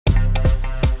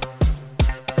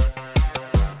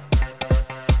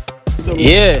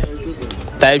Yeah.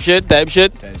 Type shit.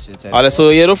 Alright, so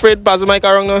you're not afraid pass the mic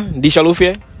around now? DeshAloof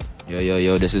here?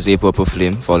 Yo, this is A Purple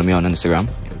Flame. Follow me on Instagram.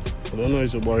 I don't know,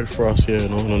 it's your boy Frost here,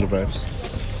 on the vibes.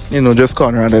 Just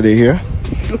corner under the here.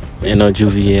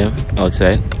 Juvie here,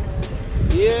 outside.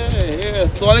 Yeah.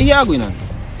 So all here going on.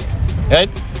 Right?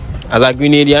 As a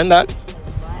Grenadian that,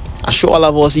 I show all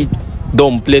of us eat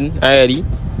dumpling already.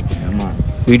 Yeah, man.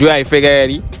 We dry figure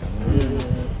already.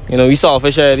 We saw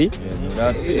fish already.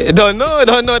 Don't know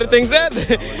the thing said.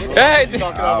 Right?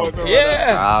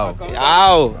 Yeah.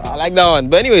 Ow. I like that one.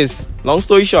 But anyways, long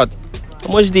story short,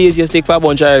 how much days you take for a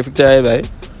bunch of picture, right?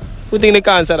 Who think they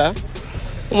can answer that?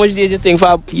 How much days you think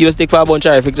you just take for a bunch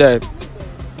of picture?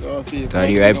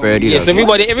 30 right, birdie. Yes,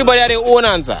 everybody had their own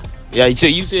answer. Yeah, so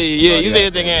you say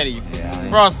your thing already. Yeah.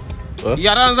 Bros, you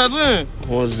got an answer too?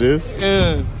 What's this?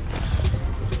 Yeah.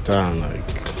 Damn, like,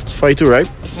 it's 42 right?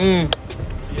 I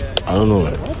don't know,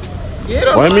 like.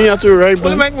 Yeah, why me have to right,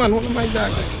 hold the mic, man. Hold the mic,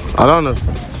 Jack. I don't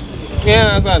understand. Yeah,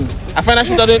 I understand. I find that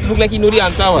shooter don't look like he know the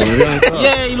answer, man.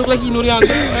 Yeah, he look like he know the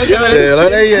answer.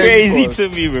 Crazy to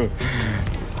me, bro.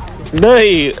 No,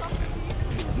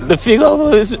 the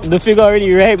figure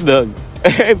already ripe, dog.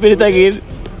 Put it again.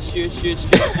 Shoot. He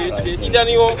tell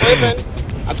me what happened?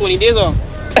 At 20 days or?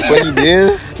 20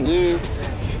 days?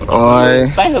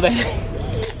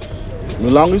 My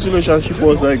longest relationship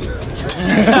was like.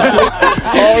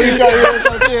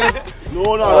 Relationship.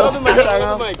 No, that's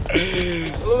China.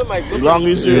 The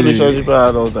longest relationship I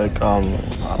had was like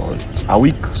a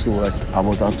week, so like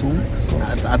about 2 weeks. So.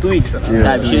 2 weeks.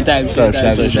 Yeah. Time.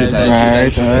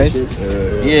 Right.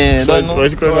 Yeah.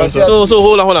 So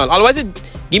hold on. Otherwise,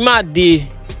 give me a day.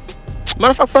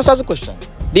 Matter of fact, first ask a question.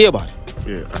 Day about it.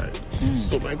 Yeah. Alright.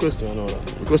 So my question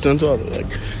to her, like,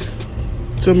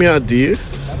 tell me a day,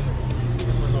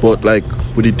 but like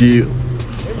with the day.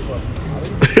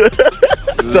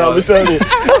 Tell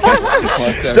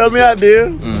me a day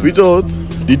without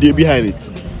the day behind it.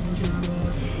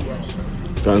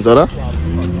 You answer that?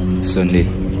 Sunday.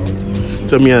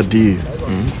 Tell me a day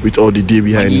without the day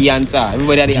behind The it. answer.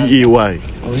 Everybody had the answer. DAY.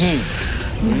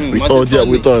 Without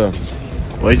that.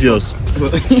 What is yours?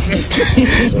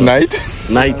 Night.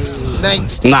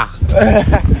 Nah.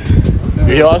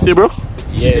 You hear what I say, bro?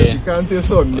 Yeah. You can't say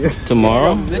Sunday.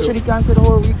 Tomorrow? Literally can't say the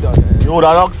whole week, dog. Yo,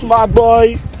 that dog smart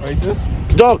boy.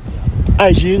 Dog.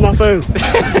 She is not fair.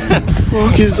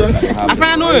 Fuck is that? I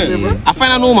find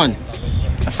I know, man.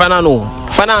 I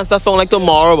find answer sound like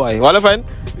tomorrow, boy. What I find?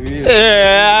 Yeah.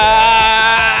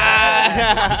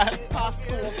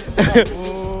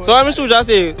 So I'm sure just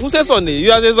say, who says Sunday?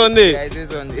 You say Sunday? I say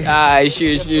Sunday.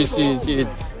 Shit.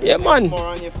 Yeah, man.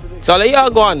 So let you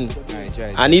go on.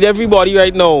 I need everybody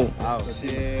right now.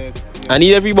 I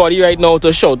need everybody right now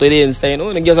to shout to the Insta,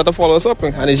 and the girls have to follow us up.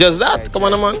 And it's just that. Come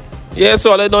on, man. Yeah,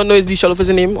 so all I don't know is DeshAloof is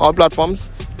the name, all platforms.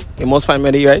 You must find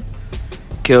me there, right?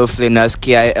 Kill Flame, that's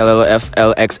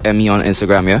KILLFLXME on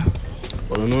Instagram, yeah?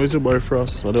 Well, I know it's your boy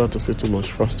Frost. I don't have to say too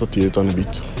much. Frost 38 on the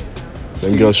beat.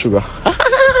 Then girl sugar.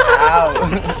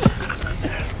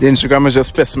 The Instagram is just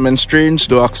Specimen Strange.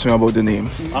 Don't ask me about the name.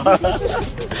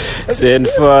 Saying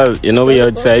for, we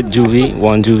outside Juvie,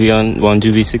 one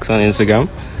Juvie 6 on Instagram.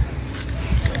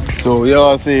 So you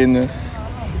are saying,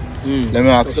 let me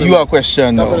ask you a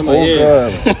question now.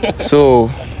 So,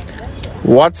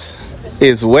 what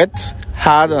is wet,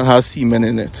 hard, and has semen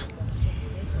in it?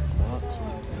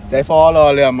 They fall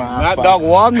all there, man. Not dog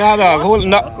one, not dog. Hold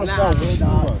not.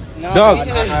 Dog.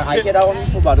 I get that one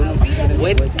before, but I don't know.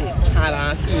 Wet, hard,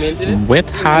 and cement in it. Wet,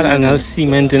 hard, and has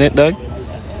cement in it, dog.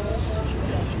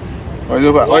 What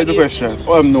is the question?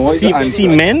 Oh, no, what is the answer?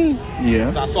 Cement? Yeah.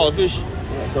 It's a saltfish.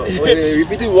 So,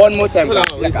 repeat it one more time. Hold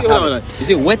on. You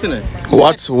say wet in it.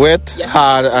 What's wet,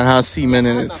 hard, and has semen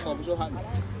in it?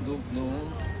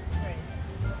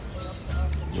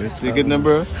 You get them,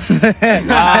 bro?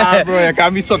 Nah, bro, you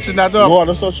can't be searching that up. No, I'm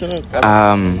not searching it.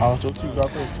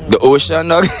 The ocean,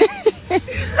 dog.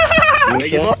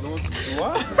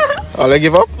 All I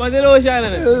give up? What's the ocean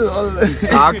in it?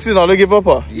 Asking, all I give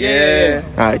up? Yeah.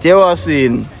 Alright, you was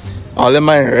saying, all of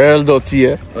my real dirty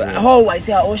here. Oh, I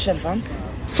say an ocean, fam.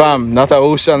 Fam, not an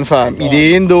ocean, fam. It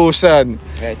in the ocean.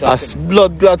 A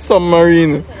blood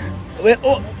submarine. Wait,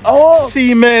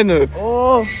 Seamen.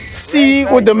 Oh. Sea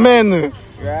with the men.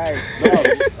 Right.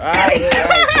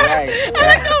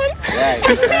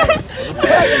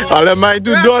 All of mine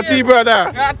do dirty,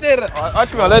 brother.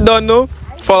 Watch me, all I don't know.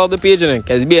 Follow the page,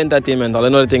 because it's be entertainment. All I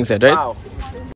know the thing said, right? Wow.